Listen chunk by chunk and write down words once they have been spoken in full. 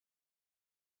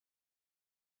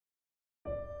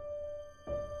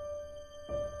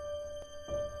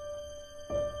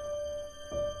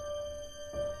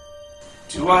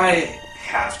Do I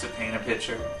have to paint a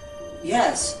picture?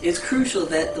 Yes, it's crucial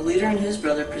that the leader and his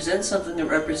brother present something that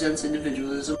represents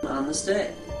individualism on this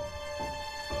day.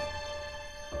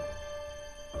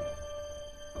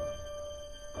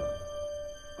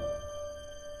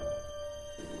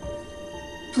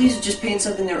 Please just paint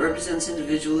something that represents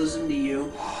individualism to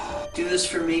you. Do this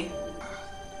for me.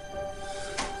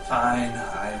 Fine,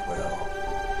 I will.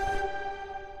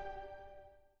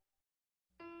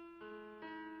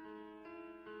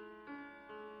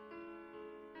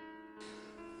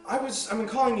 I'm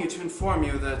calling you to inform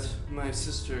you that my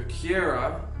sister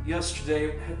Kiera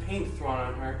yesterday had paint thrown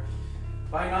on her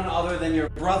by none other than your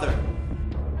brother.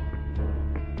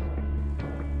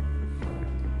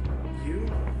 You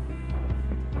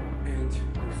and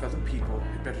your fellow people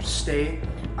had better stay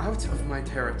out of my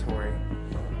territory,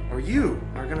 or you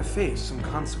are gonna face some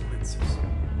consequences.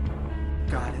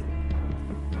 Got it?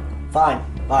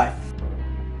 Fine, bye.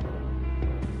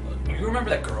 You remember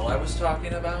that girl I was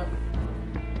talking about?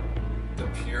 The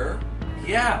Pure?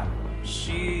 Yeah,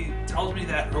 she tells me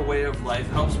that her way of life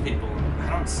helps people. I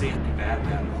don't see anything bad in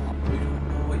that at all. You don't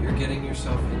know what you're getting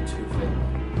yourself into,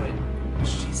 Finn. But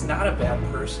she's not a bad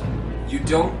person. You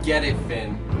don't get it,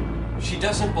 Finn. She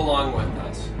doesn't belong with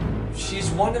us. She's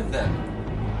one of them.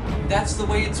 That's the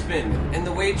way it's been, and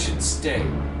the way it should stay.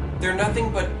 They're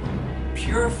nothing but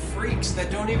pure freaks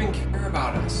that don't even care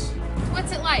about us.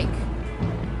 What's it like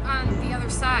on the other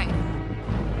side?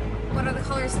 What are the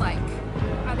colors like?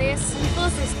 Are they as sinful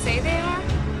as they say they are?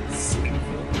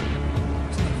 Sinful?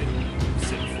 There's nothing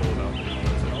sinful about the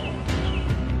colors at all.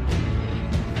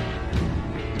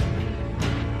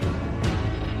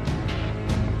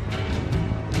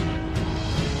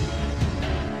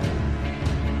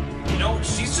 You know,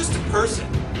 she's just a person.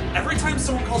 Every time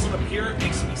someone calls them a peer, it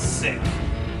makes me sick.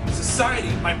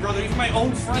 Society, my brother, even my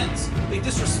own friends, they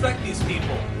disrespect these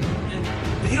people. And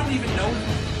they don't even know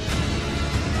them.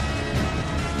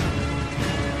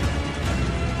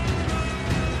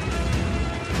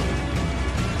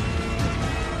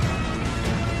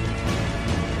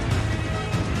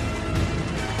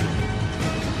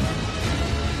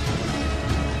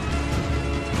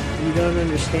 You don't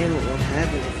understand what will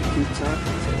happen if you keep talking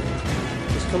to them.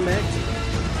 Just come back to me.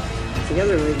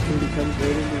 Together we can become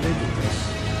great individuals.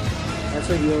 That's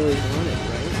what you always wanted.